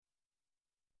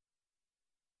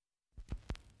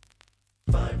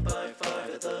5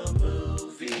 at the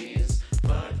movies.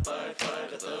 5 at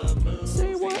the movies.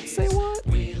 Say what? Say what?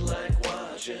 We like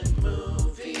watching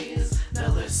movies.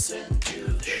 Now listen to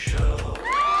the show.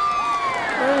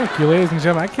 Thank you, ladies and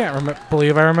gentlemen. I can't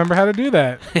believe I remember how to do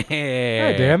that.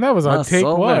 Hey, Dan, that was on take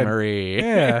Muscle one. memory.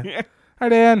 Yeah. Hi,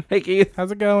 Dan. Hey, Keith.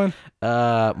 How's it going?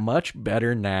 Much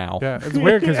better now. Yeah, it's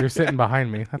weird because you're sitting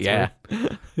behind me. That's Yeah.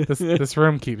 weird. This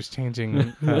room keeps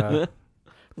changing. The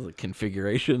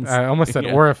configurations. I almost said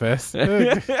Yeah. orifice.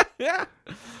 The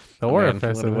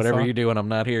orifice. of the Whatever song. you do when I'm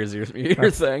not here is your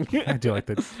thing. I do like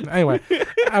that. Anyway,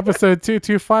 episode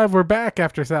 225. We're back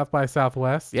after South by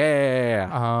Southwest.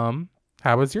 Yeah.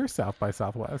 How was your South by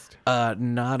Southwest?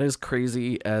 Not as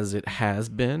crazy as it has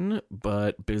been,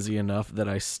 but busy enough that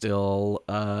I still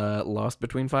lost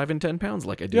between 5 and 10 pounds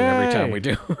like I do every time Yay. we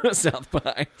do South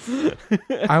by.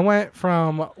 I went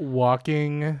from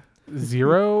walking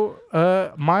 0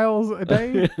 miles a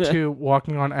day to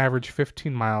walking on average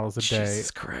 15 miles a day.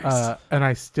 Jesus Christ. And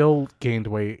I still gained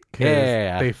weight because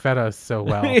Yeah. they fed us so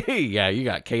well. Yeah, you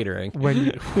got catering.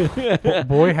 When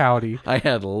boy howdy, I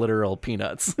had literal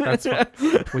peanuts. that's fine.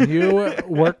 When you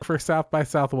work for South by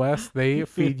Southwest, they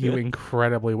feed you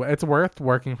incredibly well. It's worth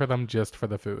working for them just for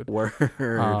the food. Word.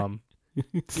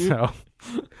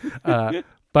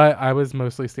 But I was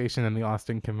mostly stationed in the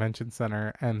Austin Convention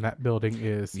Center, and that building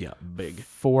is Yeah, big.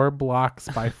 4 blocks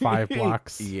by 5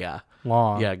 blocks Yeah.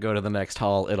 long. Yeah, go to the next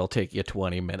hall. It'll take you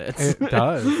 20 minutes. It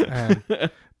does. And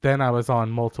then I was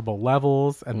on multiple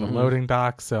levels and the loading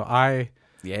docks. So I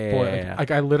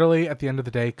literally at the end of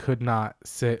the day could not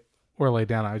sit or lay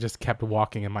down. I just kept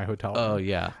walking in my hotel room. Oh,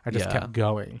 yeah. I just kept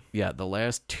going. Yeah, the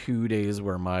last 2 days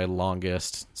were my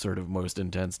longest, sort of most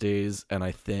intense days. And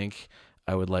I think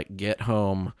I would get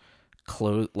home,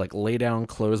 lay down,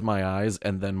 close my eyes,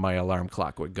 and then my alarm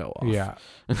clock would go off. Yeah.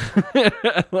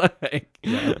 I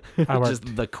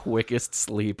just the quickest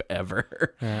sleep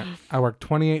ever. Yeah. I worked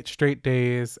 28 straight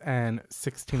days, and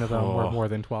 16 of them were more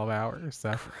than 12 hours.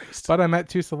 So. But I met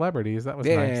 2 celebrities. That was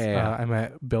nice. I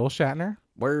met Bill Shatner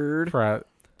Word. for a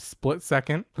split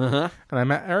second, Uh-huh. and I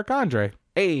met Eric Andre.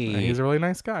 Hey. And he's a really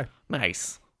nice guy.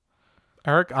 Nice.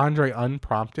 Eric Andre,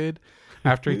 unprompted,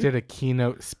 after he did a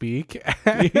keynote speak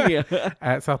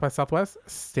at South by Southwest,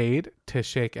 stayed to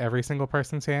shake every single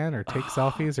person's hand or take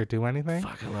selfies or do anything.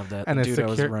 Fuck, I love that. And The a dude I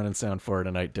was running sound for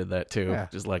tonight did that too. Yeah.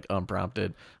 Just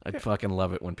unprompted. I fucking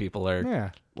love it when people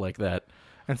are like that.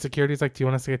 And security's like, "Do you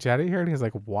want us to get you out of here?" And he's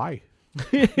like, "Why?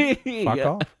 Fuck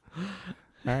off."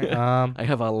 All right. I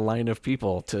have a line of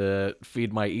people to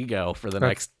feed my ego for the That's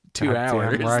next 2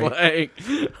 hours. goddamn right.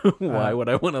 Why would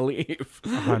I want to leave?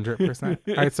 100%.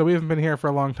 All right, so we haven't been here for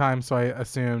a long time, so I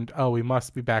assumed, we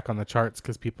must be back on the charts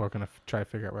because people are going to try to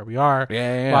figure out where we are.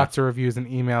 Yeah. Lots of reviews and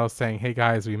emails saying, "Hey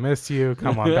guys, we miss you.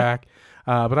 Come on back."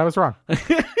 But I was wrong.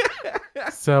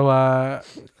 So,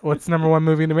 what's the number 1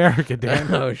 movie in America,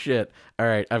 Dan? Oh shit! All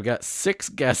right, I've got 6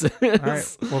 guesses. All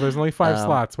right. Well, there's only 5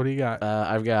 slots. What do you got?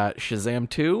 I've got Shazam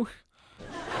 2.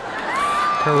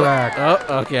 Correct. Oh,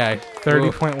 okay.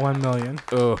 30.1 million.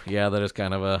 Oh, yeah, that is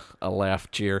kind of a laugh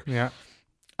cheer. Yeah.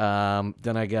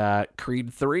 Then I got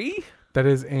Creed 3. That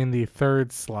is in the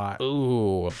 3rd slot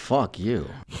Ooh. Fuck you.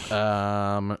 with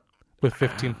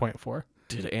 15.4.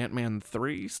 Did Ant-Man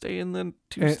 3 stay in the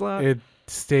 2 slot? It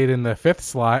stayed in the 5th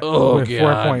slot Oh, with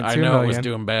God. 4.2 I know million. it was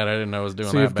doing bad. I didn't know it was doing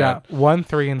So that you've bad. got 1,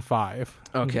 3, and 5.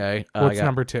 Okay. What's I got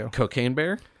number 2? Cocaine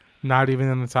Bear? Not even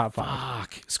in the top 5.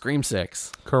 Fuck. Scream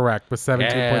 6. Correct, with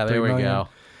 17.3 Yeah, there we million. go.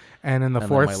 And in the And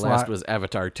 4th then my slot, last was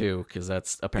Avatar 2, because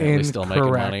that's apparently still making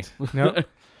money. incorrect. Nope.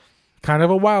 Kind of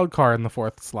a wild card in the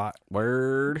 4th slot.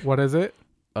 Word. What is it?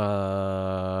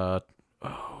 Oh,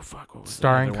 fuck. What was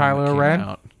Starring the other one that Kylo came Ren?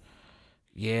 out?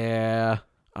 Yeah.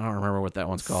 I don't remember what that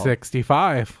one's called.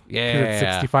 65. 'Cause it's Yeah.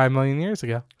 65 million years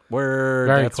ago. Word.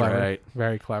 Very That's clever. right.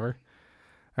 Very clever.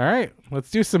 All right,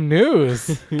 let's do some news.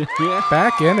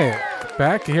 Back in it.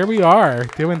 Here we are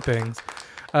doing things.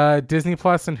 Disney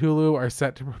Plus and Hulu are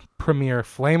set to premiere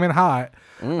Flamin' Hot,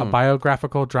 a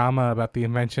biographical drama about the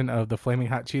invention of the Flaming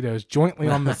Hot Cheetos jointly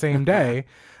on the same day,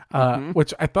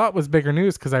 which I thought was bigger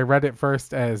news because I read it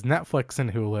first as Netflix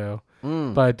and Hulu,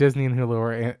 but Disney and Hulu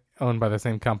are owned by the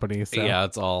same company. So. Yeah,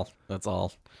 that's all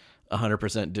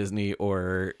 100% Disney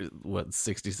or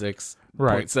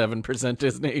 66.7%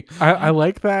 Disney. I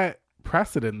like that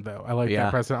precedent, though. I like Yeah.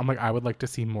 that precedent. I'm like, I would like to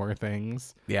see more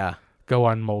things Yeah. go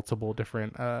on multiple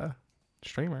different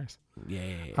streamers.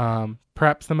 Yeah.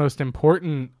 Perhaps the most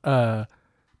important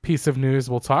piece of news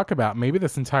we'll talk about, maybe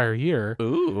this entire year,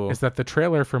 Ooh. is that the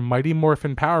trailer for Mighty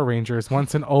Morphin Power Rangers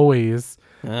Once and Always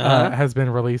has been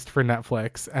released for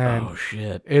Netflix, and Oh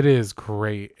shit. it is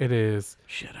great. It is.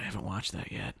 Shit, I haven't watched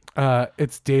that yet.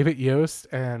 It's David Yost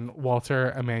and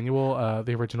Walter Emanuel,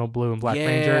 the original Blue and Black Yeah,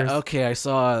 Rangers. okay, I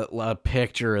saw a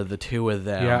picture of the two of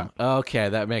them. Yeah. Okay,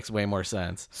 that makes way more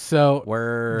sense. So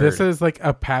Word. this is like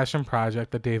a passion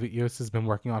project that David Yost has been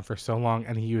working on for so long,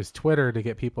 and he used Twitter to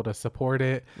get people to support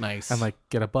it nice. and like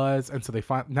get a buzz. And so they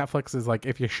find Netflix is like,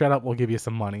 if you shut up, we'll give you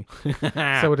some money.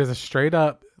 So it is a straight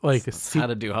up like That's how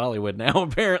to do Hollywood now,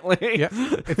 apparently. yeah,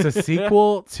 it's a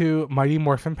sequel to Mighty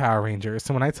Morphin Power Rangers.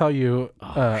 So when I tell you,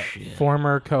 shit.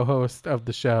 former co-host of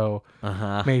the show,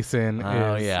 Uh-huh. Mason,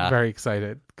 Oh, is yeah. very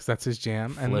excited because that's his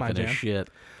jam and my Flipping his jam. shit.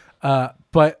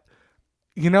 But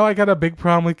I got a big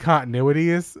problem with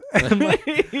continuities,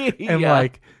 and Yeah.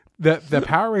 like the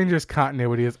Power Rangers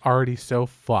continuity is already so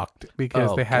fucked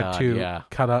because Oh, they had God, to yeah.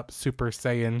 cut up Super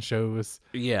Saiyan shows,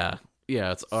 Yeah.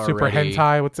 Yeah, it's already... Super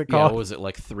Hentai. What's it Yeah, called? what was it,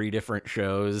 like 3 different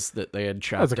shows that they had It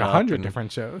chopped was like up? 100 and-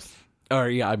 different shows. Or,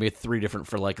 yeah, I made 3 different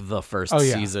for, like, the first Oh,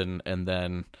 yeah. season, and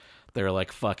then they were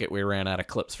like, fuck it, we ran out of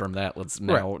clips from that.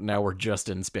 Now we're just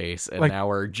in space, and Like- now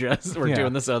we're Yeah.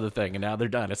 doing this other thing, and now they're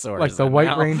dinosaurs. Like the and White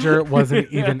now- Ranger wasn't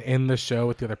even in the show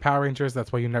with the other Power Rangers.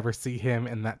 That's why you never see him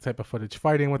in that type of footage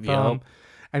fighting with Yep. them.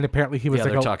 And apparently he was Yeah,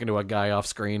 like they're talking to a guy off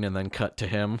screen and then cut to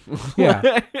him.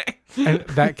 Yeah. And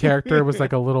that character was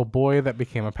like a little boy that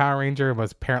became a Power Ranger and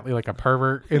was apparently like a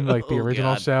pervert in like the Oh,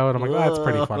 original God. show. And I'm like, oh, that's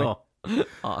pretty funny.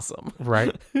 Awesome.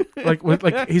 Right?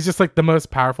 Like he's just like the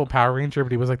most powerful Power Ranger,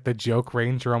 but he was like the joke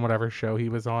ranger on whatever show he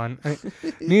was on.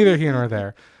 Neither here nor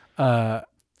there. Yeah,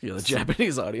 the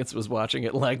Japanese audience was watching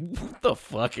it like, what the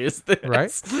fuck is this?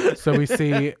 Right? So we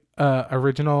see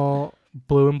original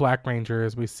Blue and Black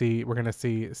Rangers. We're gonna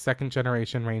see second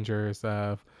generation Rangers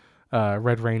of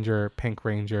Red Ranger, Pink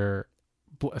Ranger,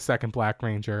 second Black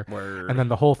Ranger. Word. And then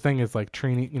the whole thing is like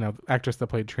Trini, actress that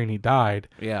played Trini died.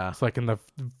 Yeah. So like in the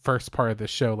first part of the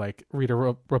show, like Rita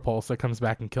Repulsa comes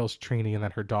back and kills Trini, and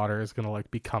then her daughter is gonna like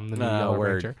become the new Yellow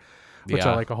word. Ranger, which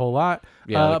I Yeah. like a whole lot.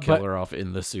 Yeah, they kill but her off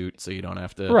in the suit so you don't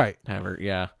have to Right. have her.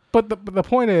 Yeah. but the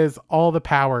point is, all the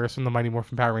powers from the Mighty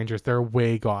Morphin Power Rangers, they're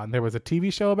way gone. There was a TV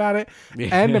show about it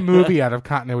and a movie out of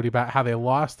continuity about how they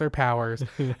lost their powers,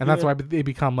 and that's why they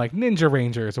become like Ninja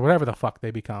Rangers or whatever the fuck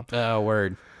they become. Oh,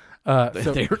 word. So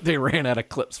They ran out of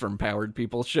clips from Powered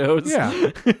People shows.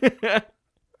 yeah.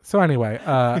 So anyway,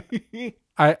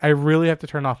 I really have to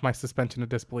turn off my suspension of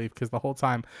disbelief because the whole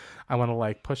time I want to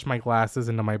like push my glasses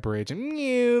into my bridge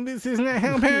and this is not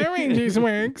how Power Rangers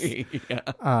works.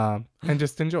 Yeah. And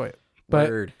just enjoy it. But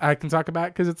Word. I can talk about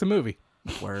it because it's a movie,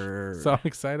 Word. so I'm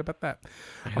excited about that.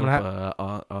 I I'm hope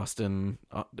gonna Austin,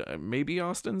 maybe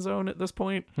Austin's own at this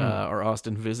point, or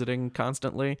Austin visiting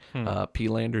constantly. P.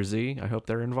 Lander Z. I hope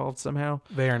they're involved somehow.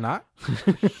 They are not.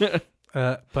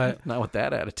 But Not with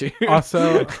that attitude.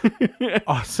 also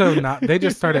not. They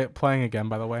just started playing again.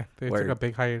 By the way, they took Word. a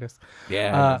big hiatus.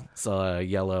 Yeah. So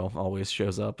Yellow always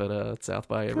shows up at South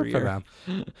by every Good year.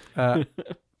 for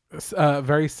them.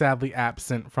 Very sadly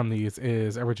absent from these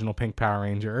is original Pink Power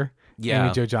Ranger, Yeah.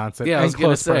 Amy Jo Johnson. Yeah, I and was gonna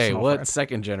close say, personal what friend.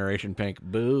 second generation Pink?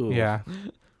 Boo. Yeah,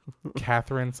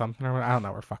 Catherine something or I don't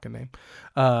know her fucking name.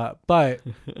 But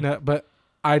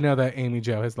I know that Amy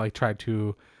Jo has like tried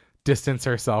to distance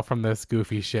herself from this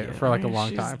goofy shit for like a long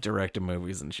she's time. directing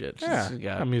movies and shit. Yeah, She's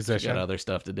got, a musician. She got other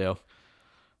stuff to do.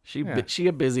 Yeah. She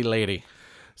a busy lady.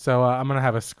 So I'm gonna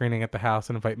have a screening at the house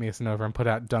and invite Mason over and put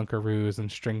out Dunkaroos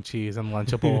and string cheese and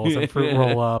Lunchables and fruit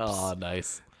roll-ups, Oh,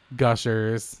 nice.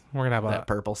 Gushers. We're gonna have That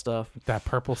purple stuff. that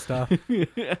purple stuff.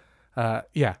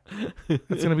 Yeah,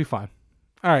 it's gonna be fun.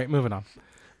 All right, moving on.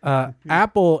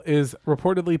 Apple is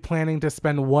reportedly planning to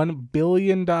spend $1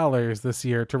 billion this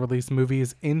year to release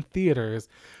movies in theaters,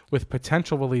 with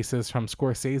potential releases from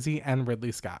Scorsese and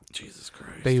Ridley Scott. Jesus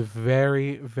Christ. They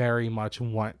very, very much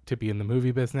want to be in the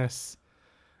movie business.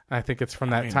 I think it's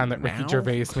from that time that Ricky now?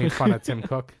 Gervais made fun of Tim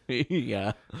Cook.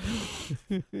 Yeah.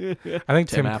 I think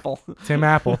Tim Apple. Tim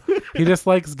Apple. He just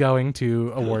likes going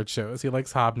to award shows. He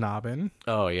likes hobnobbing.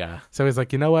 Oh, yeah. So he's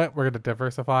like, you know what? We're going to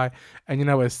diversify. And,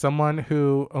 as someone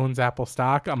who owns Apple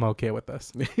stock, I'm okay with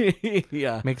this.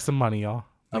 Yeah. Make some money, y'all.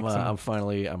 I'm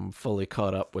fully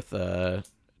caught up with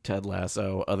Ted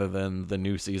Lasso, other than the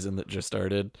new season that just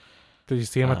started. Did you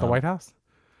see him at the White House?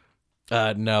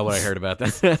 No, but I heard about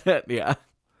that. Yeah.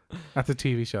 That's a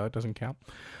TV show. It doesn't count.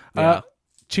 Yeah.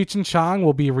 Cheech and Chong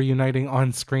will be reuniting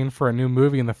on screen for a new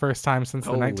movie in the first time since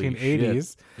the Holy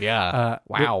 1980s. Yeah.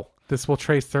 Wow. This will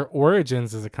trace their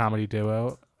origins as a comedy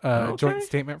duo. A joint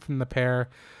statement from the pair.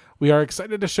 We are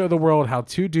excited to show the world how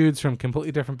two dudes from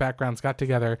completely different backgrounds got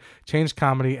together, changed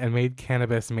comedy, and made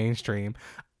cannabis mainstream.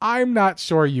 I'm not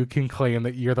sure you can claim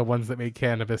that you're the ones that made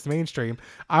cannabis mainstream.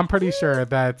 I'm pretty sure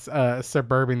that's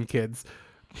suburban kids.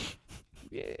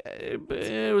 Yeah,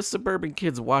 it was suburban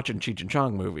kids watching Cheech and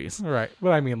Chong movies. Right.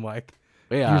 But I mean, like,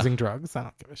 Yeah. using drugs. I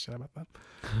don't give a shit about that.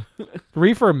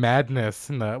 Reefer Madness.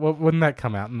 Wouldn't that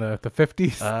come out in the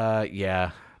 50s?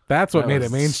 Yeah. That's what That made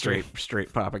was it mainstream.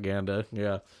 Straight propaganda.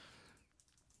 Yeah.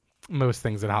 Most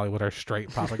things in Hollywood are straight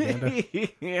propaganda.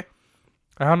 Yeah.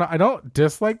 I don't know. I don't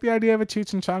dislike the idea of a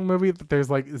Cheech and Chong movie, but there's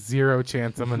like zero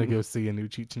chance I'm going to go see a new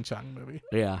Cheech and Chong movie.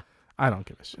 Yeah. I don't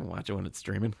give a shit. Watch it when it's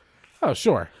streaming. Oh,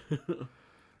 sure. Get a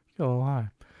little high.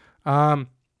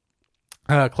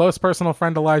 Close personal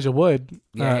friend Elijah Wood,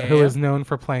 who is known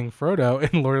for playing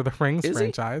Frodo in Lord of the Rings Is he?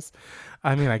 franchise.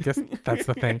 I mean, I guess that's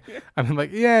the thing. I mean,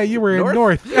 like, yeah, you were in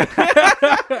North?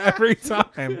 North every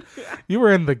time. You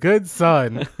were in The Good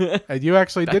Son, and you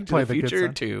actually Back did to play the The Good Future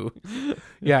Son. too.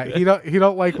 Yeah, he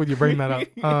don't like when you bring that up.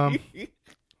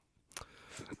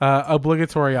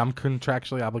 Obligatory. I'm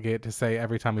contractually obligated to say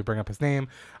every time we bring up his name,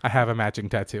 I have a matching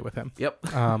tattoo with him. Yep.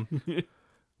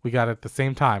 We got it at the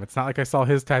same time. It's not like I saw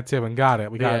his tattoo and got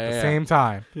it. We got it at the same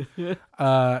time.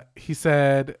 He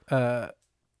said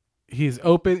he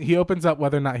opens up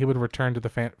whether or not he would return to the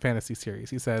fantasy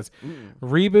series. He says,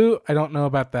 reboot, I don't know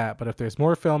about that, but if there's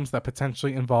more films that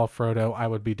potentially involve Frodo, I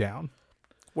would be down.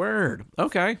 Word.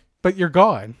 Okay. But you're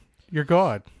gone. You're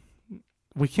gone.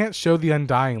 We can't show the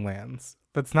Undying Lands.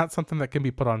 That's not something that can be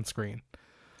put on screen.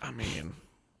 I mean,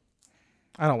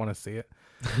 I don't want to see it.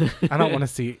 I don't want to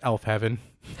see Elf Heaven.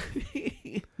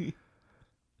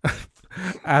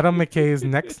 Adam McKay's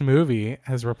next movie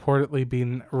has reportedly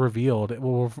been revealed. It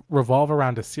will revolve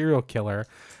around a serial killer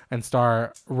and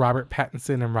star Robert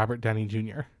Pattinson and Robert Downey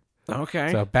Jr.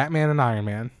 okay. So Batman and Iron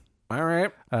Man. All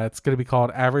right. It's going to be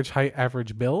called Average Height,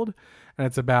 Average Build. And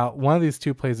it's about one of these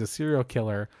two plays a serial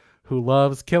killer who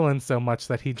loves killing so much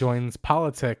that he joins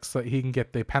politics so that he can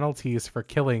get the penalties for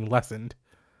killing lessened.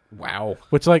 Wow.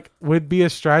 Which, like, would be a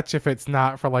stretch if it's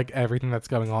not for, like, everything that's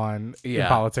going on in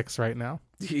politics right now.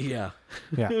 Yeah.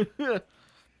 Yeah.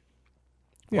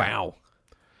 Wow.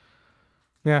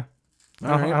 Yeah. I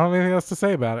don't have anything else to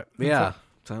say about it. Yeah.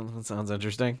 That sounds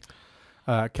interesting.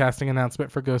 Casting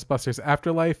announcement for Ghostbusters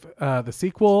Afterlife. The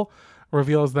sequel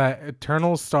reveals that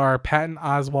Eternals star Patton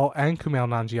Oswalt and Kumail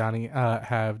Nanjiani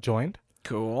have joined.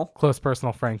 Cool. Close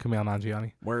personal friend Kumail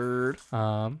Nanjiani. Word.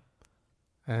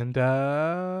 And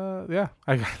yeah,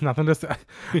 I got nothing to say.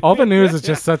 All the news is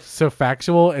just so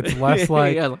factual. It's less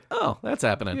like, yeah, oh, that's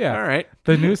happening. Yeah. All right.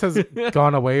 The news has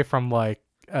gone away from like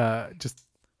just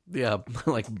Yeah,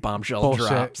 like bombshell Bullshit,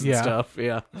 drops and yeah. stuff.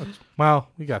 Yeah. well,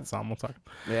 we got some. We'll talk.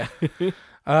 Yeah.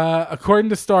 According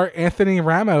to star Anthony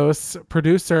Ramos,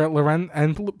 producer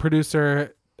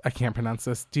producer I can't pronounce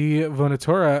this. Di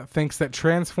Venatura thinks that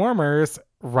Transformers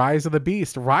Rise of the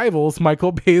Beast rivals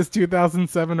Michael Bay's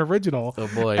 2007 original. Oh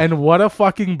boy. And what a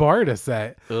fucking bar to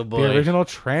set. Oh boy. The original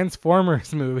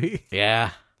Transformers movie.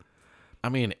 Yeah. I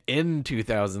mean, in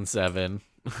 2007,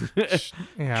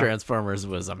 Yeah, Transformers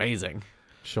was amazing.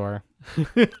 sure.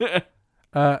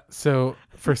 So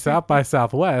for South by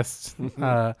Southwest,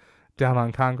 down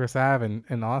on Congress Ave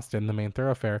in Austin, the main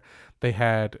thoroughfare, they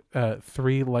had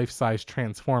 3 life-size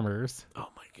Transformers, Oh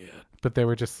my god. but they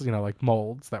were just, like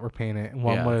molds that were painted. And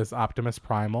one Yeah. was Optimus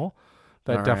Primal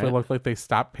that All definitely right. looked like they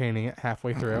stopped painting it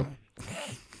halfway through.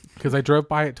 Because I drove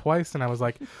by it twice and I was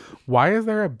like, why is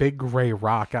there a big gray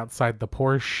rock outside the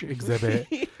Porsche exhibit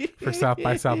for South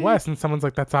by Southwest? And someone's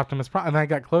like, that's Optimus Primal. And then I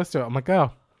got close to it. I'm like,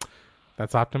 oh,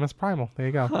 that's Optimus Primal. There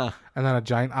you go. Huh. And then a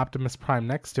giant Optimus Prime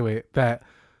next to it that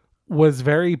was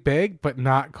very big, but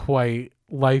not quite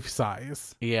life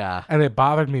size. Yeah. And it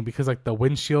bothered me because like the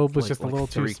windshield was just a little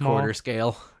too small. 3/4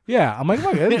 scale. Yeah, I'm like,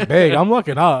 look, it's big. I'm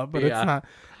looking up, but Yeah. it's not.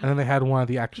 And then they had one of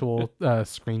the actual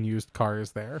screen used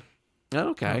cars there.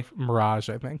 Okay. Mirage,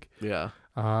 I think. Yeah.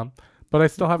 But I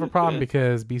still have a problem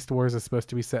because Beast Wars is supposed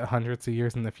to be set hundreds of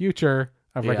years in the future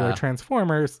of regular Yeah.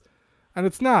 Transformers, and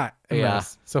it's not. in Yeah.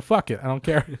 this. So fuck it. I don't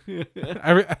care.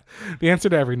 The answer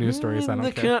to every news story is I don't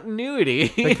the care. continuity.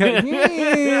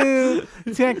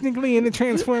 Technically, in the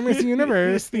Transformers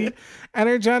universe, the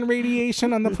energon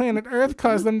radiation on the planet Earth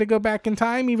caused them to go back in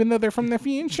time, even though they're from the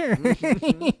future.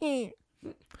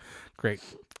 Great.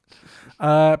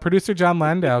 Producer John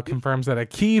Landau confirms that a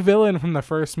key villain from the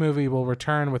first movie will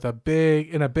return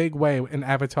in a big way in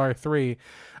Avatar 3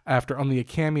 after only a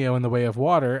cameo in The Way of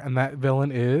Water, and that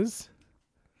villain is...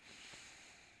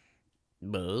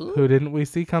 Who didn't we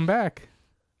see come back?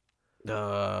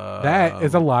 That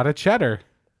is a lot of cheddar.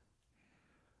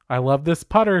 I love this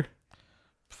putter.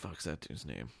 Fuck's that dude's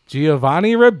name?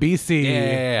 Giovanni Ribisi.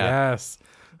 Yeah. Yes.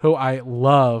 Who I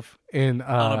love in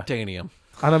Unobtainium.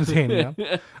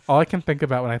 Unobtainium. All I can think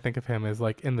about when I think of him is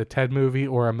like in the Ted movie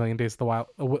or A Million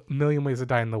Ways to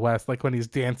Die in the West, like when he's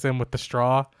dancing with the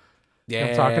straw. You know what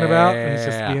I'm talking about, and he's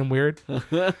just being weird.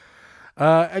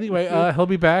 Anyway, he'll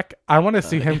be back. I want to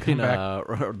see him come back.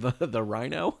 The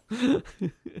rhino.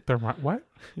 What?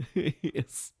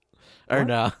 Yes. Or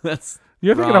no, that's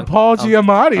You're thinking wrong. of Paul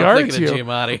Giamatti, I'm aren't thinking you? of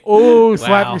Giamatti. Oh,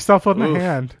 slap Wow. yourself on the Oof.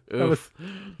 hand. Oof.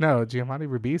 No, Giamatti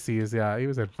Ribisi is he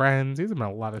was in Friends. He's in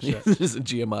a lot of shit. This is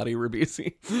Giamatti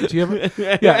Ribisi.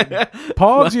 Yeah,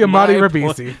 Paul Giamatti My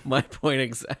Ribisi. point- My point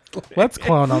exactly. Let's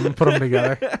clone them and put them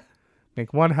together.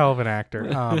 Make one hell of an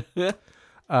actor.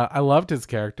 I loved his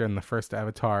character in the first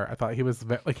Avatar. I thought he was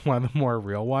like one of the more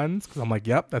real ones because I'm like,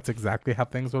 yep, that's exactly how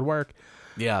things would work.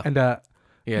 Yeah. And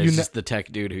Yeah, you he's kn- just the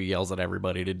tech dude who yells at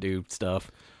everybody to do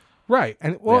stuff. right,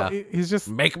 and well, Yeah. he's just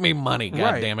Make me money, God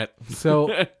Right. damn it.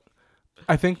 so.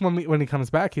 I think when he comes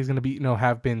back, he's gonna be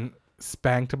have been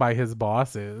spanked by his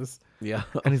bosses, Yeah.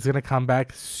 and he's gonna come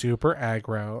back super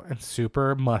aggro and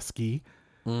super musky,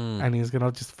 and he's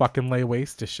gonna just fucking lay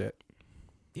waste to shit.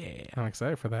 Yeah. I'm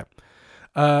excited for that.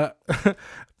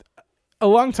 A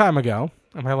long time ago,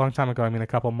 and by a long time ago, I mean a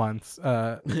couple months,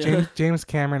 James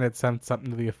Cameron had said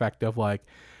something to the effect of like,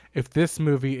 if this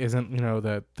movie isn't,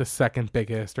 the second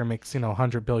biggest or makes,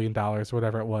 $100 billion or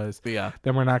whatever it was, Yeah.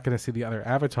 then we're not going to see the other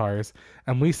avatars.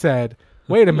 And we said,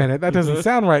 wait a minute, that doesn't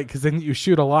sound right because then you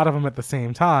shoot a lot of them at the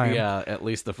same time. Yeah, at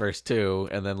least the first two,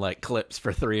 and then like clips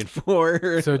for 3 and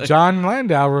 4. So John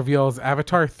Landau reveals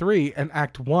Avatar 3 and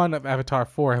Act 1 of Avatar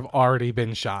 4 have already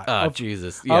been shot. Oh,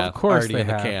 Jesus. Yeah. Of course already they in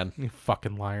the have. can. You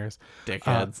fucking liars.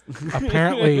 Dickheads.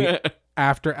 Apparently,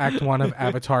 after Act 1 of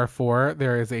Avatar 4,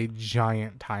 there is a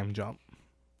giant time jump,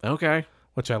 Okay.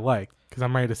 which I like because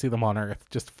I'm ready to see them on Earth.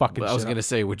 Just fucking Well, I was shit going to up.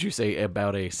 say, would you say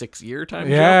about a 6-year time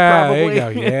Yeah, jump, there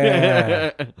probably? you go.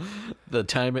 Yeah. The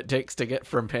time it takes to get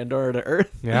from Pandora to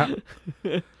Earth? Yeah.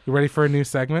 You ready for a new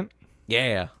segment?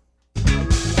 Yeah.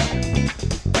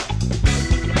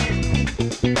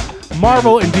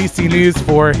 Marvel and DC news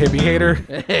for Hippie Hater.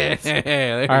 There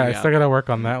All right, I you go. still got to work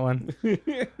on that one.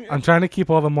 I'm trying to keep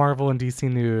all the Marvel and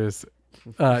DC news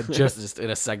just in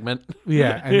a segment.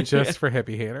 and just for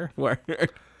Hippie Hater. Where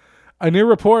A new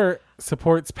report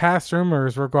supports past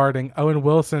rumors regarding Owen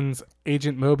Wilson's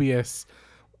Agent Mobius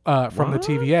from the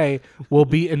TVA will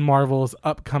be in Marvel's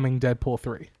upcoming Deadpool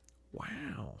 3.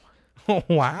 Wow.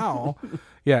 Wow.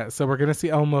 Yeah, so we're going to see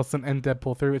Owen Wilson in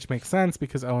Deadpool 3, which makes sense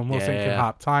because Owen Wilson can Yeah.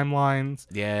 hop timelines.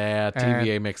 Yeah, And-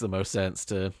 TVA makes the most sense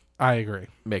to I agree.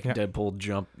 make Yeah. Deadpool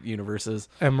jump universes.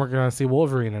 And we're going to see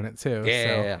Wolverine in it too.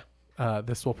 Yeah. So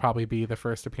this will probably be the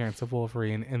first appearance of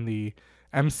Wolverine in the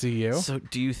MCU. So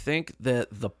do you think that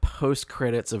the post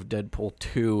credits of Deadpool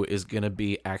 2 is going to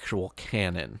be actual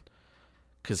canon?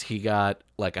 Because he got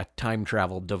like a time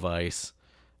travel device,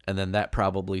 and then that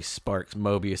probably sparks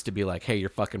Mobius to be like, hey, you're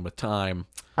fucking with time.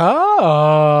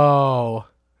 Oh,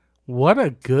 what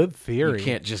a good theory. You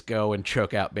can't just go and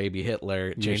choke out baby Hitler.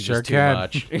 It You changes sure too can.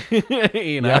 much.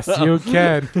 You know? Yes, you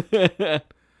can.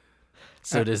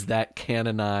 So does that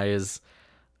canonize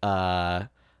the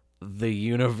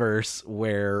universe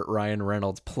where Ryan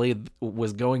Reynolds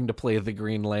was going to play the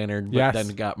Green Lantern but Yes. then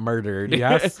got murdered?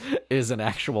 Yes. Is an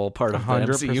actual part of the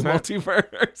 100%. MCU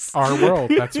multiverse. Our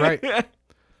world. That's right.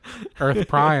 Earth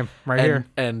Prime, right here.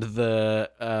 And the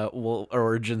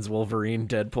Origins Wolverine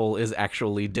Deadpool is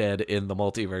actually dead in the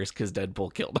multiverse because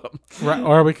Deadpool killed him. Right,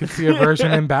 or we could see a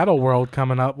version in Battle World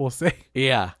coming up. We'll see.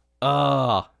 Yeah.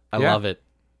 Oh, I Yeah. love it.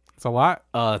 It's a lot.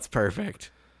 Oh, that's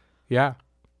perfect. Yeah,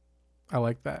 I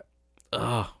like that.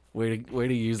 Oh, way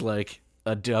to use like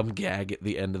a dumb gag at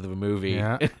the end of the movie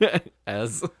Yeah.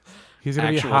 as He's gonna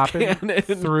be actual hopping canon.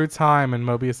 through time, and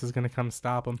Mobius is gonna come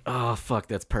stop him. Oh fuck,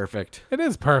 that's perfect. It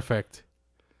is perfect.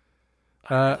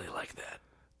 I really like that.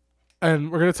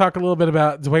 And we're gonna talk a little bit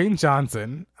about Dwayne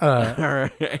Johnson, All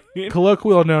right.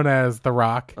 colloquial known as The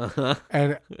Rock, Uh-huh.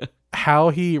 and how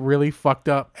he really fucked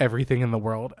up everything in the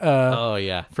world Oh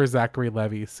yeah. for Zachary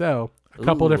Levi. So a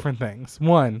couple Ooh. different things.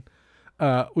 One,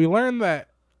 we learned that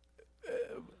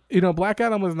Black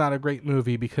Adam was not a great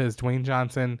movie because Dwayne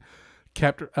Johnson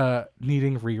kept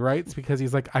needing rewrites because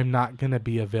he's like, I'm not gonna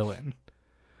be a villain.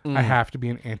 I have to be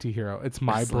an anti-hero. It's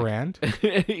my It's like- brand.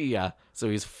 Yeah. So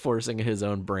he's forcing his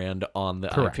own brand on the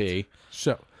Correct. IP.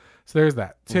 So there's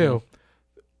that. Two,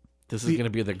 This is going to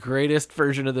be the greatest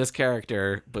version of this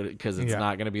character, but because it's Yeah.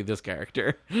 not going to be this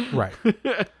character. right.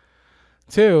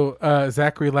 Two,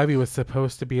 Zachary Levi was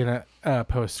supposed to be in a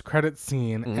post-credit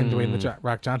scene, and Dwayne The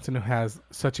Rock Johnson, who has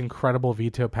such incredible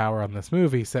veto power on this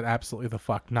movie, said absolutely the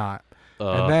fuck not.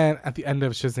 And then at the end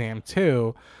of Shazam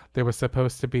 2, there was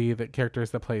supposed to be the characters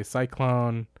that play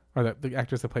Cyclone, or the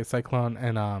actors that play Cyclone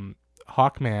and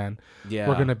Hawkman, Yeah.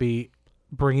 were going to be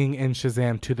bringing in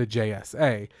Shazam to the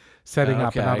JSA, setting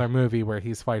up Okay. another movie where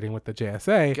he's fighting with the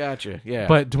JSA. Gotcha. Yeah.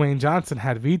 But Dwayne Johnson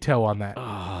had veto on that.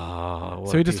 oh,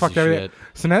 So he just fucked everything.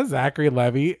 So now Zachary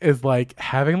Levi is like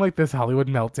having like this Hollywood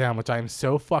meltdown, which I'm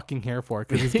so fucking here for,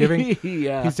 because he's giving,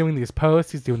 yeah. he's doing these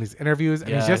posts, he's doing these interviews,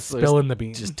 and he's Yeah, just so spilling the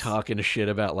beans. Just talking shit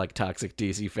about like toxic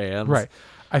DC fans. Right.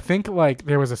 I think like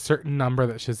there was a certain number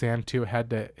that Shazam 2 had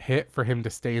to hit for him to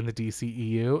stay in the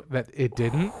DCEU that it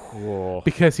didn't, Whoa.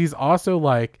 because he's also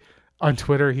like on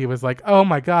Twitter he was like, "Oh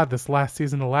my god, this last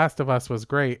season of The Last of Us was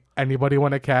great. Anybody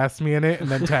want to cast me in it?" And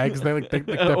then tags the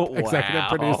executive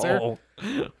producer.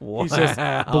 Wow. He's just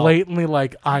blatantly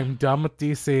like, "I'm done with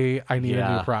DC. I need a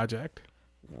new Yeah. project."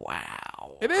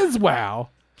 Wow. It is wow.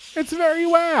 It's very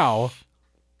wow.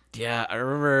 Yeah, I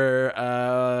remember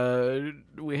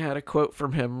we had a quote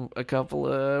from him a couple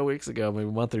of weeks ago, maybe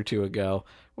a month or two ago,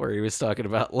 where he was talking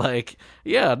about like,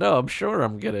 yeah, no, I'm sure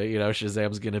I'm gonna,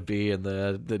 Shazam's gonna be in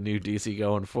the new DC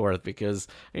going forth because,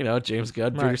 James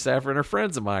Gunn, Peter Right. Safran are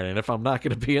friends of mine, and if I'm not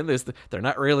gonna be in this, they're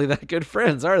not really that good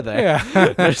friends, are they? Yeah.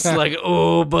 They're just like,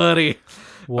 oh, buddy.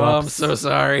 Oh, I'm Whoops. so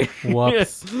sorry.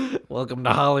 Whoops. Welcome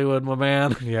to Hollywood, my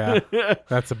man. Yeah.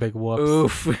 That's a big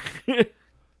whoops. Oof.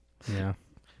 Yeah.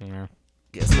 Yeah.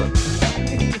 Guess what?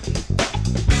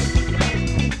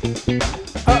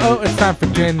 Uh-oh, it's time for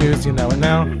Jan News, you know it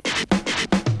now.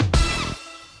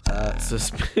 So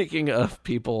speaking of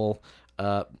people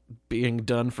being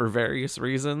done for various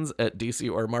reasons at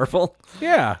DC or Marvel,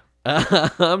 Yeah.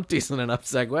 decent enough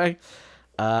segue.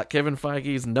 Kevin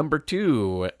Feige's number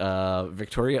 2,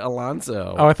 Victoria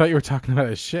Alonso. Oh, I thought you were talking about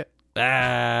his shit.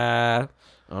 I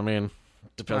mean,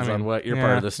 depends on what your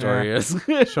part of the story is.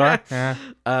 Sure.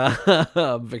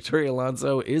 Yeah. Victoria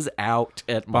Alonso is out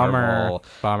at Bummer. Marvel.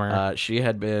 Bummer. She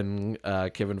had been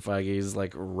Kevin Feige's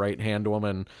like right-hand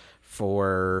woman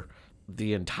for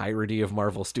the entirety of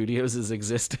Marvel Studios'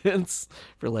 existence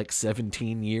for like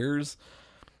 17 years.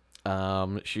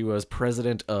 She was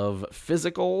president of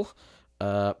physical,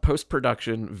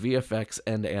 post-production, VFX,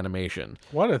 and animation.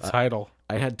 What a title.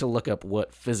 I had to look up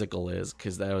what physical is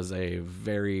because that was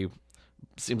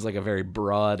seems like a very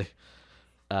broad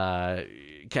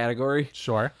category.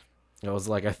 Sure. It was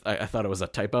like I thought it was a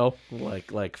typo,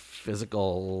 like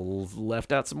physical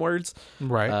left out some words.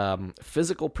 Right.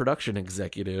 Physical production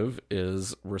executive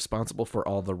is responsible for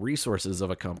all the resources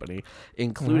of a company,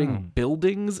 including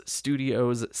buildings,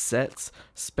 studios, sets,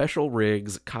 special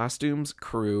rigs, costumes,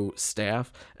 crew,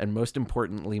 staff, and most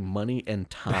importantly, money and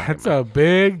time. That's a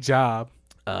big job.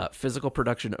 Physical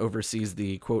production oversees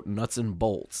the, quote, nuts and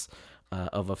bolts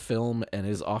of a film and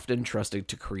is often trusted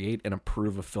to create and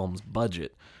approve a film's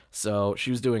budget. So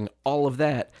she was doing all of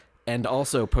that and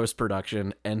also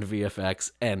post-production and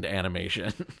VFX and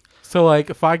animation. So, like,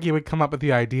 Feige would come up with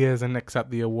the ideas and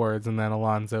accept the awards, and then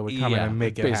Alonso would come in and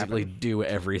make it basically happen. do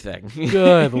everything.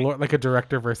 Good lord. Like a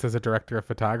director versus a director of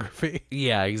photography.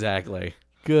 Yeah, exactly.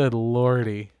 Good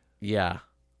lordy. Yeah.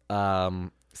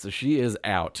 So she is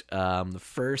out. The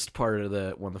first part of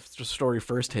when the story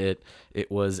first hit, it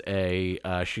was she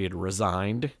had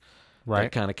resigned. Right.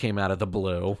 That kind of came out of the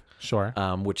blue. Sure.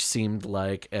 Which seemed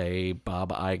like a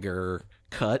Bob Iger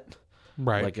cut.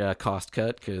 Right. Like a cost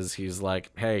cut, because he's like,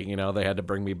 hey, they had to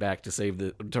bring me back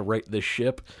to right this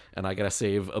ship, and I gotta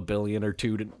save $1 billion or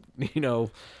 $2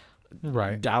 to,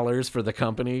 right. dollars for the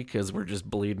company because we're just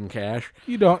bleeding cash.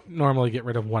 You don't normally get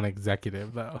rid of one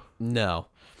executive, though. No.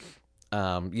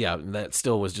 Yeah, that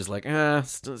still was just like,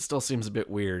 still seems a bit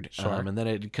weird. Sure. And then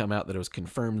it had come out that it was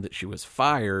confirmed that she was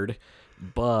fired,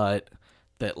 but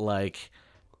that like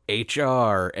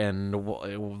HR and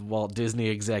Walt Disney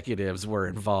executives were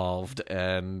involved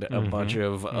and a bunch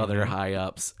of other high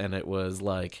ups, and it was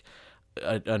like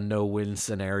a no-win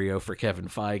scenario for Kevin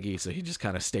Feige, so he just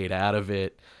kind of stayed out of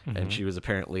it, and she was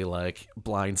apparently like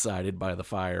blindsided by the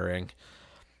firing.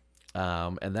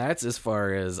 And that's as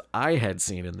far as I had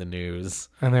seen in the news.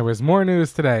 And there was more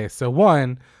news today. So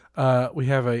one, we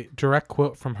have a direct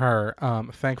quote from her.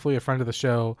 Thankfully, a friend of the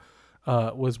show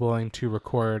was willing to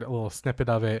record a little snippet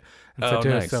of it. And Oh,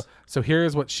 nice. So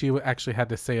here's what she actually had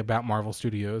to say about Marvel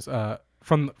Studios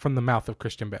from the mouth of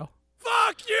Christian Bale.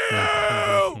 Fuck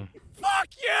you! Fuck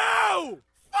you!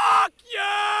 Fuck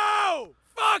you!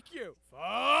 Fuck you!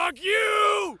 Fuck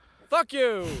you! Fuck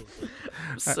you!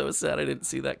 I'm so sad I didn't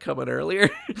see that coming earlier.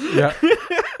 Yeah,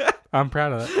 I'm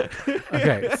proud of it.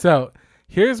 Okay, so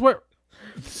here's what.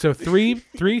 So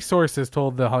three sources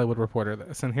told the Hollywood Reporter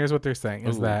this, and here's what they're saying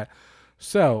is that.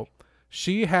 So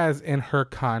she has in her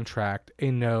contract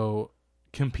a no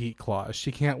non-compete clause.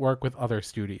 She can't work with other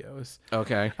studios.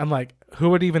 Okay. And like, who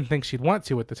would even think she'd want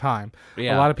to at the time?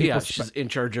 Yeah. A lot of people. Yeah, she's in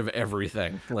charge of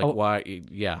everything. Like, why?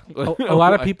 Yeah. A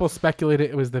lot of people speculated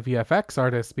it was the VFX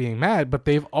artists being mad, but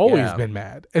they've always been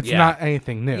mad. It's not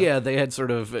anything new. Yeah, they had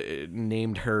sort of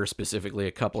named her specifically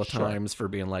a couple of times for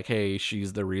being like, hey,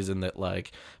 she's the reason that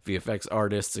like VFX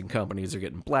artists and companies are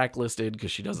getting blacklisted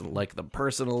because she doesn't like them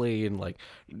personally and like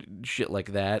shit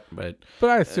like that. But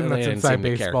I assume that's inside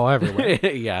baseball everywhere.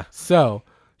 Yeah. So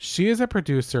she is a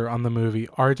producer on the movie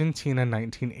Argentina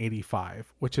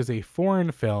 1985, which is a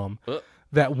foreign film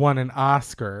that won an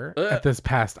Oscar at this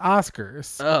past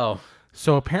Oscars. Oh.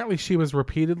 So apparently she was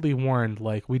repeatedly warned,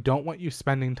 like, we don't want you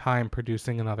spending time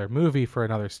producing another movie for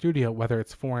another studio, whether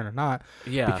it's foreign or not,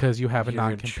 because you have a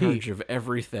non-compete. You're in charge of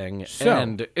everything,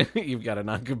 and you've got a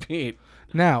non-compete.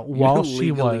 Now, while you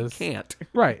she was can't.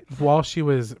 Right, while she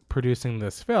was producing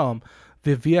this film,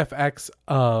 the VFX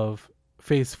of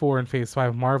Phase 4 and Phase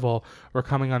 5 Marvel were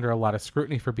coming under a lot of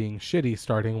scrutiny for being shitty,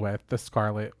 starting with the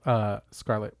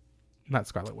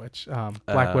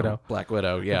Black Widow. Black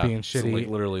Widow, yeah. Being shitty. So, like,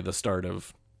 literally the start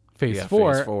of Phase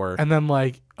 4. And then,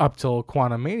 like, up till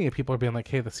Quantum Mania, people are being like,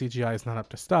 hey, the CGI is not up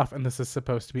to stuff, and this is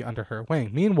supposed to be under her wing.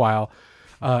 Meanwhile,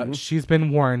 she's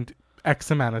been warned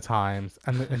X amount of times,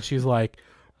 and she's like,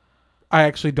 I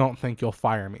actually don't think you'll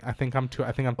fire me. I think I'm too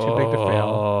big to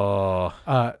fail.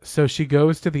 So she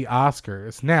goes to the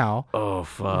Oscars. Now,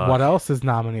 fuck. What else is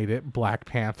nominated? Black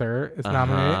Panther is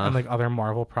nominated, and like other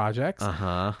Marvel projects.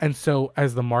 And so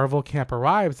as the Marvel camp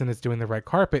arrives and is doing the red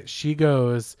carpet, she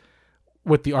goes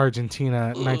with the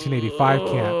Argentina 1985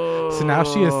 camp. So now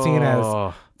she is seen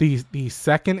as the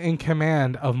second in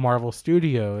command of Marvel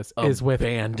Studios, is with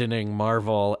abandoning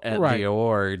Marvel at the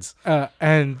awards.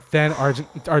 And then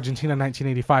Argentina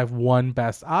 1985 won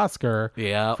Best Oscar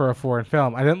for a foreign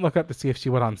film. I didn't look up to see if she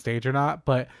went on stage or not,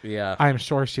 but I'm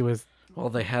sure she was. Well,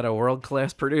 they had a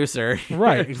world-class producer.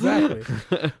 Right, exactly.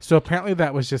 So apparently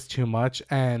that was just too much.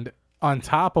 And on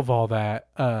top of all that,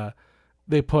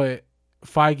 they put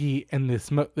Feige in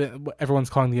this everyone's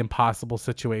calling the impossible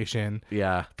situation.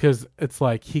 Yeah, because it's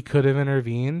like he could have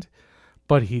intervened,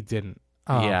 but he didn't.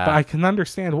 But I can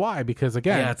understand why, because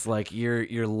again, it's like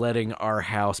you're letting our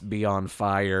house be on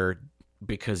fire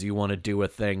because you want to do a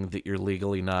thing that you're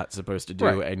legally not supposed to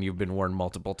do, and you've been warned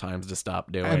multiple times to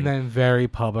stop doing. And then very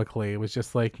publicly, it was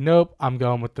just like, nope, I'm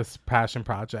going with this passion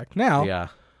project. Now,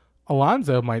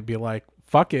 Alonzo might be like,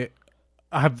 fuck it.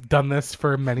 I've done this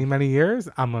for many, many years.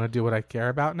 I'm going to do what I care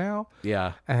about now.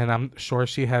 Yeah. And I'm sure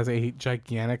she has a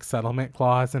gigantic settlement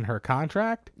clause in her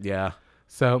contract. Yeah.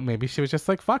 So maybe she was just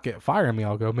like, fuck it, fire me.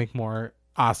 I'll go make more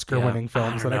Oscar-winning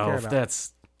films that I care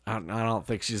about. I don't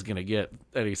think she's going to get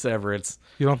any severance.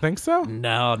 You don't think so?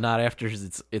 No, not after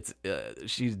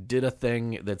she did a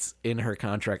thing that's in her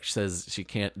contract says she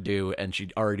can't do, and she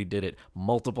already did it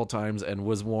multiple times and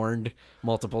was warned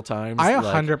multiple times. I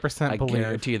 100% believe. I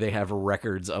guarantee they have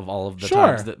records of all of the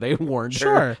times that they warned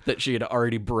her that she had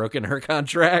already broken her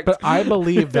contract. But I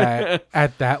believe that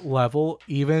at that level,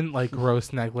 even like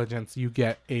gross negligence, you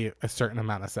get a certain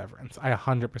amount of severance. I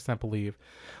 100% believe.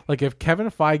 Like if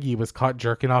Kevin Feige was caught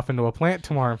jerking off into a plant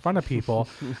tomorrow in front of people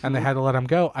and they had to let him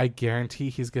go, I guarantee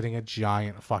he's getting a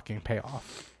giant fucking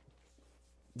payoff.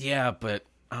 Yeah, but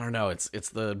I don't know. It's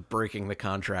the breaking the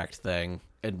contract thing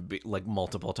and like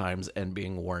multiple times and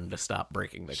being warned to stop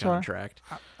breaking the contract.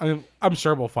 I'm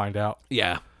sure we'll find out.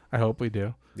 Yeah. I hope we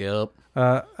do. Yep.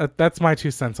 That's my 2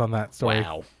 cents on that story.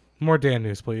 Wow. More Dan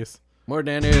news, please. More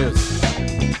Dan news.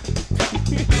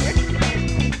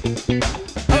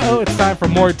 It's time for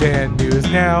more Dan news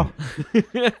now.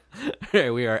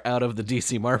 We are out of the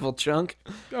DC Marvel chunk.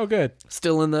 Oh, good.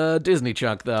 Still in the Disney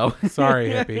chunk, though. Sorry,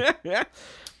 hippie.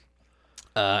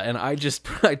 And I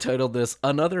titled this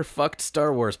 "Another Fucked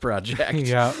Star Wars Project."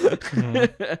 Yeah.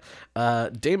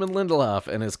 Mm-hmm. Damon Lindelof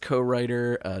and his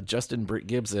co-writer Justin Britt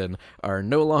Gibson are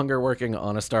no longer working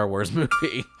on a Star Wars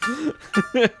movie.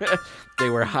 They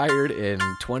were hired in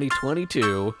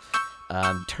 2022.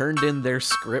 Turned in their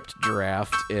script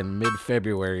draft in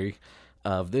mid-February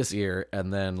of this year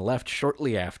and then left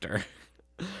shortly after.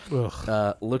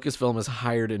 Lucasfilm has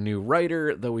hired a new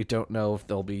writer, though we don't know if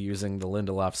they'll be using the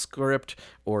Lindelof script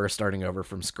or starting over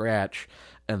from scratch.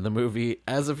 And the movie,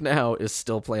 as of now, is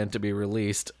still planned to be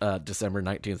released December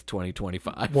 19th,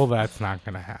 2025. Well, that's not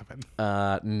going to happen.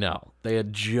 No. They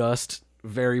had just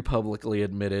very publicly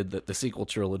admitted that the sequel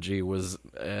trilogy was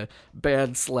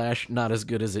bad / not as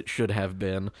good as it should have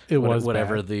been. It was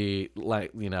whatever bad. The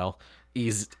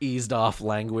eased off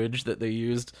language that they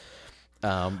used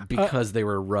because they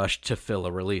were rushed to fill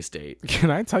a release date.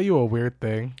 Can I tell you a weird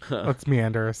thing? Let's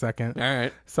meander a second. All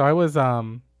right. So I was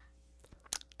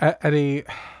at a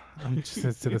I'm just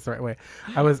gonna say this the right way.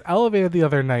 I was elevated the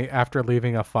other night after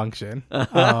leaving a function.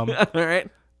 All right.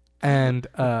 And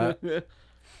I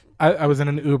was in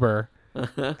an Uber.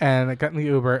 And I got in the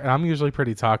Uber, and I'm usually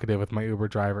pretty talkative with my Uber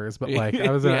drivers, but like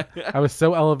I was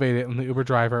so elevated, and the Uber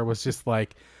driver was just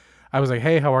like, I was like,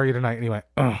 "Hey, how are you tonight?" And he went,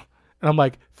 "Ugh." And I'm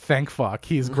like, "Thank fuck,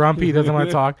 he's grumpy, he doesn't want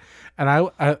to talk." And I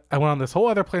went on this whole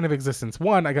other plane of existence.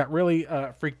 One, I got really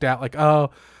freaked out, like,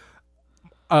 "Oh,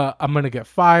 I'm gonna get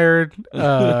fired.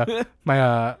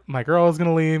 My girl is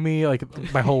gonna leave me.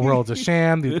 Like my whole world's a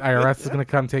sham. The IRS is gonna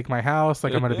come take my house.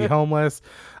 Like I'm gonna be homeless."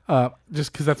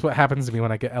 Just because that's what happens to me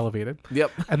when I get elevated.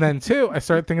 Yep. And then two, I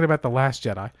started thinking about The Last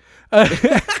Jedi,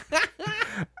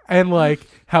 and like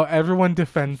how everyone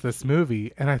defends this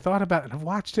movie. And I thought about it, and I've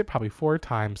watched it probably 4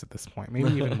 times at this point,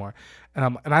 maybe even more.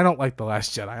 And I don't like The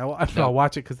Last Jedi. I'll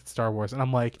watch it because it's Star Wars. And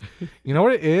I'm like, you know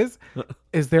what it is?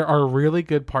 Is there are really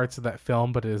good parts of that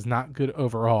film, but it is not good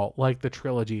overall, like the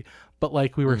trilogy. But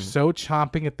like we were so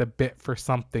chomping at the bit for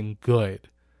something good.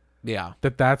 Yeah.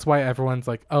 That's why everyone's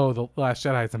like, oh, The Last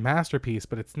Jedi is a masterpiece,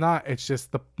 but it's not. It's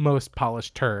just the most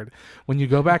polished turd. When you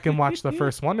go back and watch the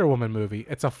first Wonder Woman movie,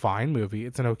 it's a fine movie.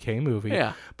 It's an okay movie.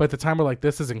 Yeah. But at the time, we're like,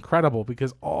 this is incredible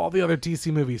because all the other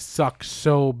DC movies suck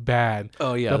so bad.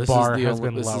 Oh, yeah. The bar has this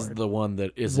been lowered. is the one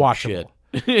that isn't Watchable. shit.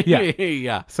 Yeah.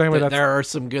 Yeah. So anyway, There are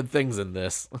some good things in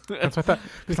this. That's what I thought.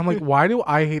 Because I'm like, why do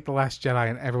I hate The Last Jedi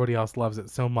and everybody else loves it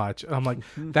so much? And I'm like,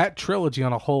 that trilogy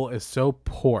on a whole is so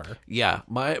poor. Yeah,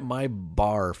 my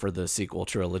bar for the sequel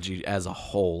trilogy as a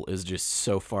whole is just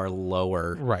so far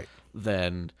lower Right.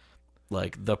 than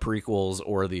like the prequels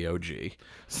or the OG.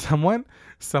 Someone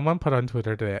put on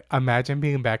Twitter today, imagine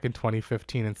being back in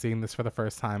 2015 and seeing this for the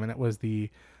first time, and it was the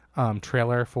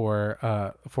trailer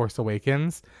for Force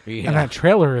Awakens. Yeah. And that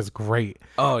trailer is great.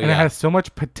 Oh, And it yeah. has so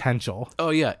much potential. Oh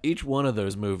yeah, each one of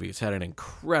those movies had an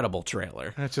incredible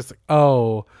trailer. And it's just like,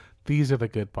 oh, these are the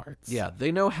good parts. Yeah,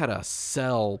 they know how to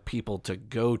sell people to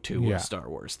go to Yeah. a Star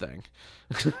Wars thing.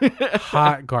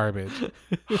 Hot garbage.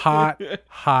 Hot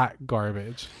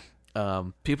garbage.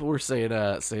 People were saying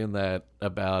that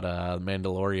about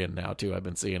Mandalorian now too. I've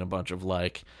been seeing a bunch of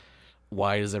like,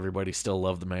 why does everybody still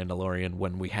love the Mandalorian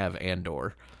when we have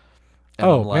Andor? And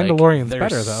Oh, I'm like, Mandalorian's they're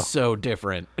better, though. So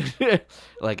different.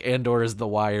 Like Andor is The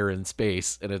Wire in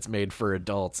space, and it's made for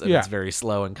adults, and Yeah. it's very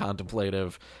slow and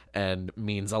contemplative, and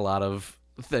means a lot of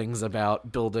things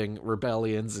about building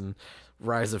rebellions and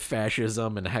rise of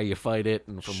fascism and how you fight it,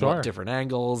 and from Sure. what different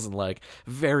angles, and like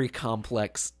very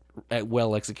complex,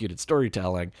 well executed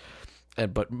storytelling.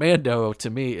 But Mando to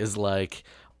me is like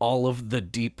all of the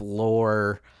deep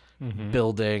lore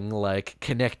building, like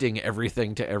connecting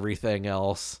everything to everything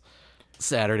else,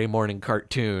 Saturday morning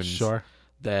cartoons Sure.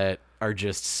 that are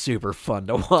just super fun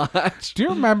to watch. Do you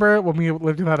remember when we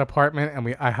lived in that apartment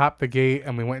and I hopped the gate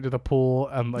and we went to the pool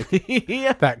and like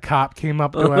Yeah. that cop came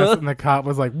up to us and the cop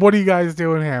was like, "What are you guys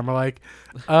doing here?" And we're like,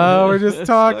 "Oh, we're just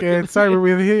talking. Sorry,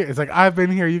 we're here." It's like, "I've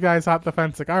been here. You guys hopped the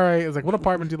fence." Like, "All right." It's like, "What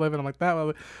apartment do you live in?" I'm like, "That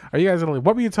one." Are you guys like,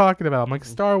 what were you talking about? I'm like,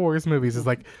 "Star Wars movies." It's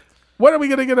like, when are we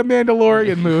gonna get a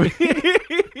Mandalorian movie?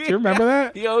 Do you remember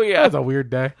that? Oh That yeah. was a weird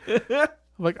day. I'm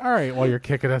like, all right, well, you're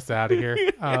kicking us out of here.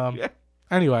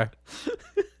 Anyway,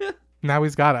 now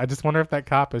he's got it. I just wonder if that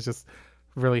cop is just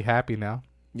really happy now.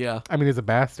 Yeah. I mean, he's a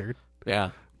bastard.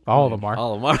 Yeah. All of them are.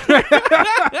 All of them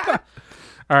are.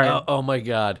 All right, Oh my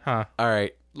god. Huh. All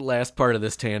right. Last part of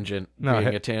this tangent No, being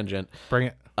hit- a tangent. bring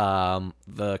it.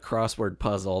 The crossword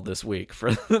puzzle this week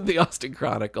for the Austin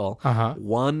Chronicle. Uh-huh.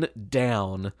 One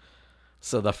down.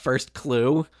 So the first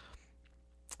clue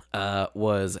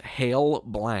was hail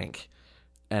blank.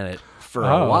 And for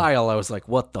a Oh. while I was like,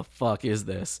 what the fuck is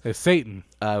this? It's Satan.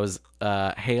 I was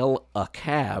hail a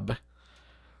cab.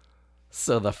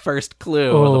 So the first clue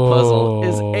of the puzzle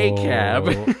is a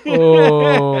cab.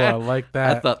 Oh, I like I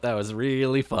that. thought that was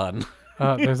really fun.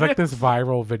 There's like this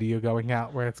viral video going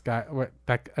out where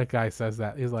a guy says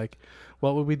that. He's like,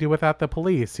 "What would we do without the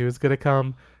police? Who's gonna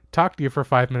come talk to you for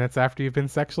 5 minutes after you've been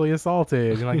sexually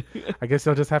assaulted?" You're like, I guess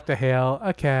you'll just have to hail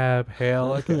a cab.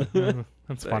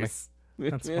 That's funny. Nice.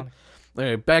 That's Yeah. funny.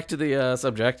 Anyway, back to the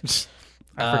subject.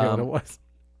 I forget what it was.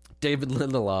 David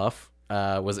Lindelof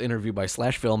was interviewed by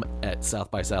Slash Film at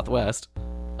South by Southwest.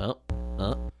 Real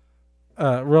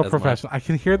That's professional. I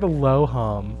can hear the low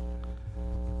hum.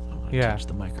 I want to Yeah. touch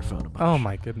the microphone a bunch. Oh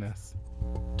my goodness.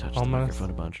 Touch almost. the microphone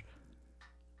a bunch.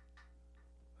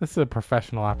 This is a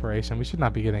professional operation. We should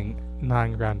not be getting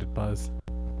non-grounded buzz.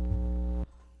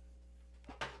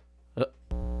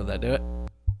 Did that do it?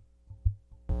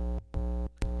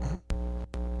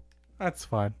 That's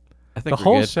fine. I think The we're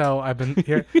whole good. show I've been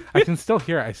here. I can still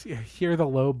hear it. I hear the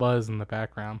low buzz in the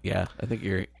background. Yeah, I think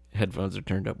you're headphones are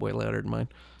turned up way louder than mine.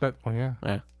 Well, yeah.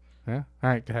 Yeah. Yeah. All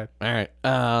right, go ahead. All right.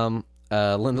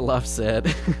 Lindelof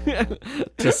said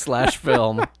to Slash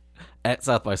Film at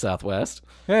South by Southwest.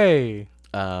 Hey.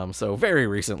 So very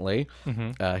recently,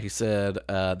 Mm-hmm. he said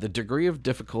the degree of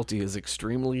difficulty is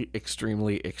extremely,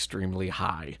 extremely, extremely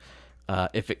high.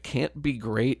 If it can't be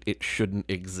great, it shouldn't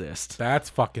exist. That's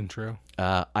fucking true.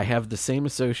 I have the same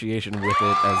association with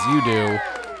it as you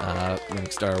do,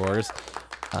 like Star Wars,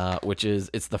 which is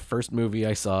it's the first movie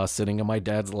I saw sitting in my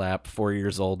dad's lap, 4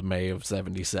 years old, May of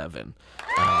 '77.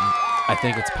 I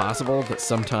think it's possible that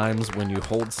sometimes when you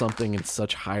hold something in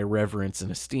such high reverence and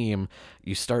esteem,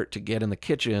 you start to get in the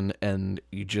kitchen and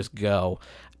you just go,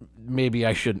 maybe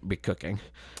I shouldn't be cooking.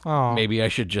 Oh, Maybe I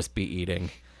should just be eating.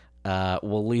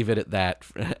 We'll leave it at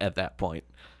that point.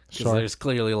 Because Sure. there's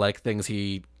clearly like things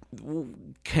he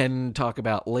can talk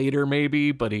about later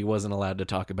maybe, but he wasn't allowed to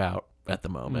talk about at the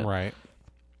moment. right.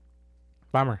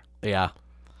 Bummer. Yeah.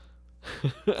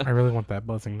 I really want that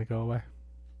buzzing to go away.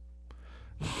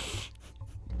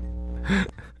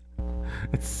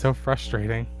 It's so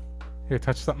frustrating. Here,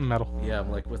 touch something metal. Yeah,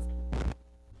 I'm like, with.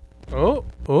 Oh.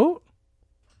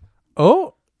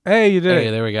 Hey, you did Hey,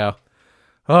 it. there we go.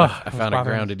 Oh, I found a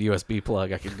grounded USB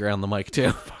plug. I could ground the mic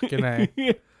too. Fucking A.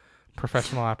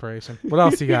 Professional operation. What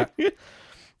else you got?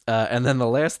 And then the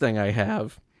last thing I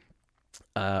have,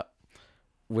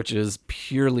 which is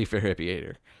purely for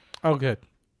Hippie Oh, good.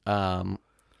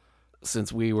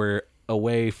 since we were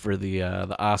away for the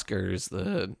Oscars,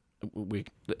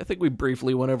 I think we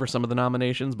briefly went over some of the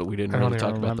nominations, but we didn't I don't really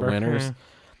talk even about the remember. winners.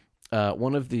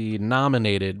 One of the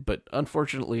nominated, but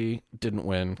unfortunately didn't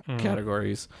win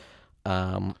categories,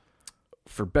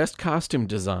 for best costume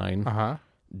design, Uh-huh.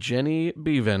 Jenny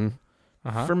Beavan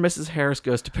Uh-huh. for Mrs. Harris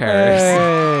Goes to Paris.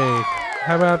 Hey,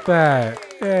 how about that?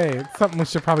 Hey, it's something we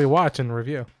should probably watch and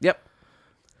review. Yep,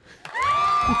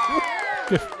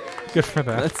 Good for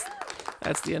that.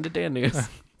 that's the end of Dan News.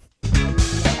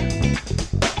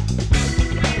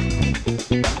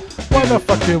 Why the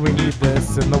fuck do we need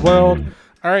this in the world?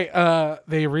 All right,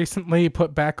 they recently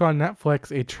put back on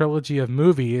Netflix a trilogy of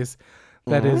movies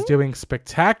that is doing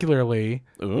spectacularly,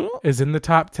 is in the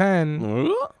top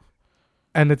 10,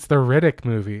 and it's the Riddick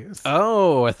movies.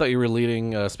 Oh, I thought you were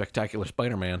leading Spectacular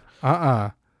Spider-Man.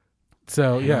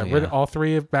 So yeah, yeah. all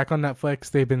three are back on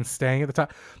Netflix. They've been staying at the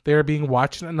top. They are being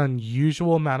watched an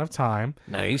unusual amount of time,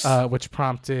 Nice. which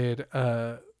prompted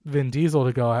Vin Diesel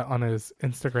to go out on his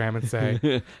Instagram and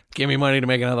say, Give me money to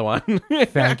make another one.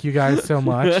 thank you guys so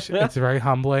much. It's very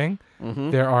humbling.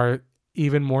 There are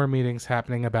even more meetings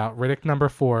happening about Riddick number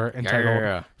 4 entitled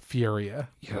Yeah. Furia.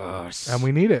 Yes. And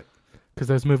we need it because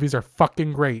those movies are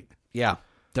fucking great. Yeah.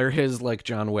 They're his like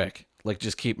John Wick. Like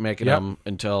just keep making Yep. them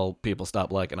until people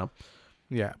stop liking them.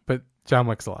 Yeah, but John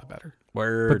Wick's a lot better.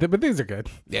 Word. But these are good.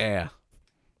 Yeah.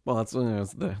 Well,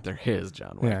 they're his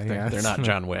John Wick. Yeah, they're, yeah, they're it's- not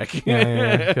John Wick.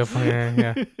 Yeah. Good point.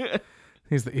 Yeah.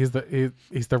 He's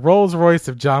the Rolls Royce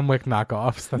of John Wick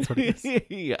knockoffs. That's what he is.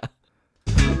 Yeah.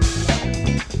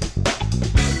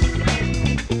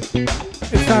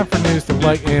 It's time for news to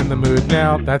lighten the mood.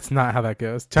 Now, that's not how that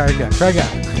goes. Try again. I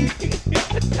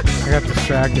got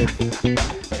distracted.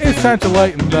 It's time to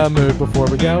lighten the mood before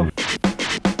we go.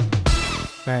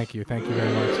 Thank you very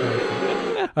much.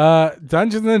 Thank you.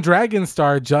 Dungeons and Dragons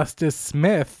star Justice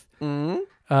Smith, and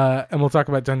we'll talk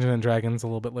about Dungeons and Dragons a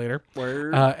little bit later,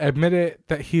 Word. admitted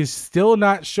that he's still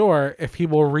not sure if he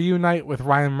will reunite with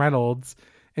Ryan Reynolds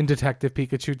in Detective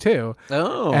Pikachu 2.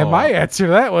 Oh. And my answer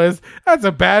to that was, that's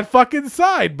a bad fucking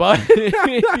sign, bud.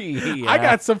 Yeah. I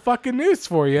got some fucking news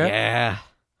for you. Yeah.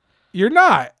 You're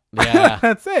not. Yeah.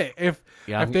 That's it. If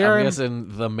I'm they're in-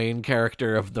 guessing the main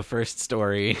character of the first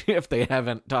story, if they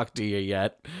haven't talked to you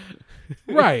yet.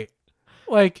 right.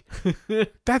 Like,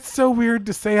 that's so weird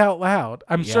to say out loud.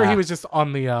 I'm sure he Yeah. was just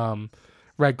on the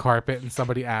red carpet and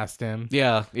somebody asked him.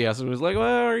 Yeah. Yeah. So it was like,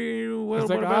 well, are you, what, He's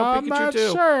what like, about I'm Pikachu not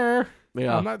 2? sure.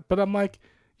 Yeah. But I'm like,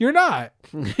 you're not.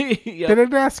 They Yep.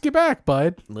 didn't ask you back,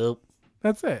 bud. Nope.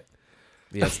 That's it.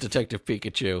 Yes, Detective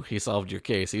Pikachu. He solved your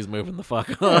case. He's moving the fuck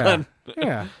Yeah, on.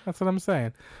 yeah, that's what I'm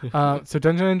saying. So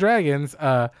Dungeons and Dragons,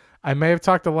 I may have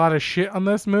talked a lot of shit on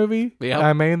this movie. Yep.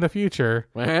 I may in the future,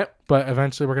 Word. but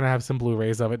eventually we're gonna have some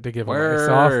Blu-rays of it to give away.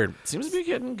 So I'll- Seems to be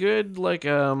getting good, like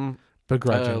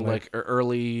begrudgingly.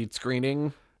 early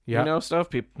screening. Yep. You know, stuff.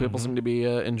 People seem to be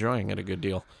enjoying it a good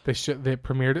deal. They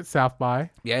premiered at South by.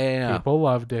 Yeah. People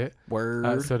loved it.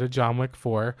 Word. So did John Wick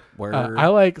 4. Word. I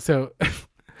like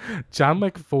John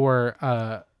Wick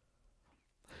 4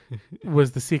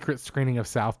 was the secret screening of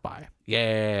South by,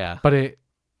 Yeah. but it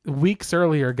weeks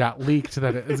earlier got leaked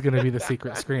that it is going to be the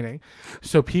secret screening.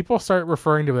 So people start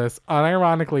referring to this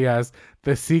unironically as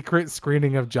the secret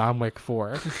screening of John Wick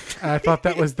 4. And I thought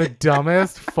that was the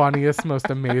dumbest, funniest, most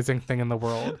amazing thing in the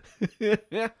world.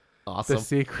 Awesome. The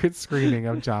secret screening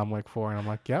of John Wick 4. And I'm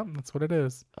like, yep, that's what it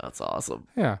is. That's awesome.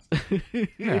 Yeah.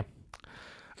 Yeah.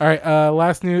 All right.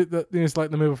 Last news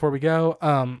like the move before we go.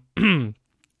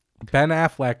 Ben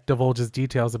Affleck divulges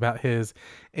details about his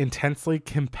intensely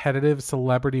competitive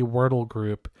celebrity Wordle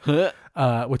group,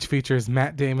 which features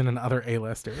Matt Damon and other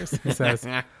A-listers. He says,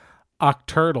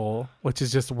 Octurtle, which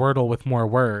is just Wordle with more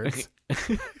words.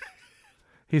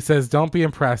 He says, don't be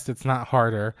impressed. It's not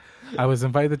harder. I was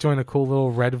invited to join a cool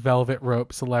little red velvet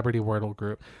rope celebrity Wordle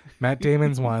group. Matt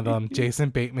Damon's one of them,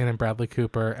 Jason Bateman and Bradley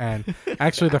Cooper. And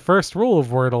actually the first rule of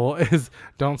Wordle is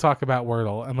don't talk about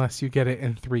Wordle unless you get it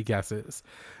in 3 guesses.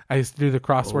 I used to do the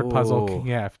crossword puzzle.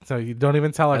 Yeah. So you don't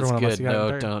even tell everyone. That's good.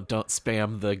 Unless you No, don't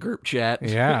spam the group chat.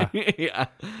 Yeah. Yeah.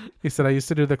 He said, I used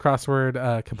to do the crossword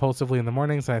compulsively in the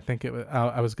mornings. And I think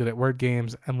I was good at word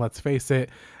games. And let's face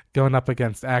it, going up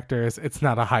against actors, it's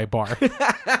not a high bar.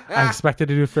 I expected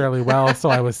to do fairly well, so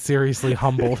I was seriously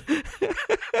humbled.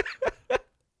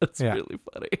 That's really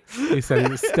funny. He said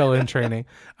he was still in training.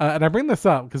 And I bring this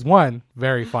up because, one,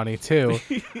 very funny. 2,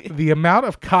 the amount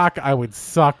of cock I would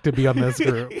suck to be on this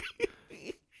group.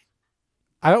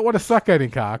 I don't want to suck any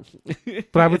cock,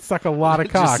 but I would suck a lot of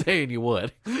cock. Just saying you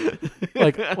would.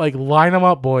 like line them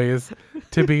up, boys,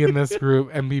 to be in this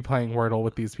group and be playing Wordle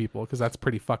with these people because that's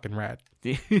pretty fucking rad.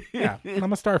 Yeah,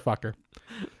 I'm a star fucker.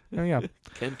 Oh, yeah.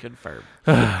 Can confirm.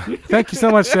 Thank you so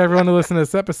much to everyone who listened to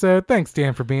this episode. Thanks,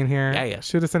 Dan, for being here. Yeah.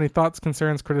 Shoot us any thoughts,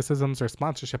 concerns, criticisms, or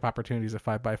sponsorship opportunities at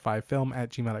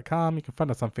 5x5film@gmail.com. You can find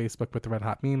us on Facebook with the Red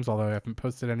Hot Memes, although I haven't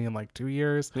posted any in like 2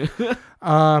 years.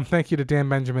 Thank you to Dan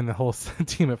Benjamin and the whole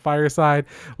team at Fireside.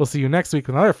 We'll see you next week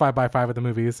with another 5x5 of the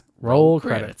movies. Roll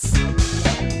credits.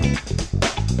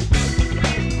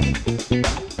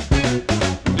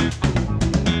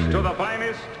 To the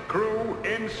finest crew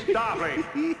in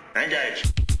Starfleet. Engage.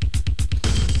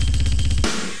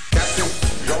 Captain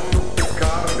Jean-Luc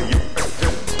Picard of the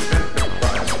USS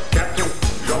Enterprise. Captain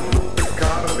Jean-Luc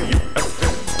Picard of the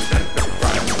USS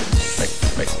Enterprise.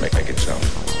 Make it so.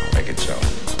 Make it so.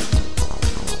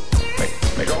 Make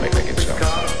it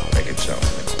so. Make it so.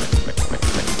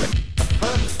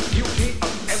 First duty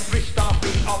of every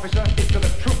Starfleet officer is to the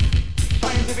truth.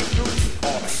 Scientific truth,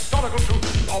 or historical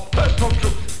truth, or personal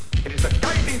truth. It is the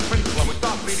guiding principle on which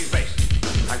Starfleet is based.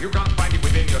 Now, if you can't find it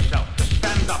within yourself to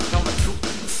stand up, tell the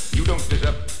truth, you don't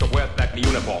deserve to wear that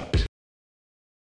uniform.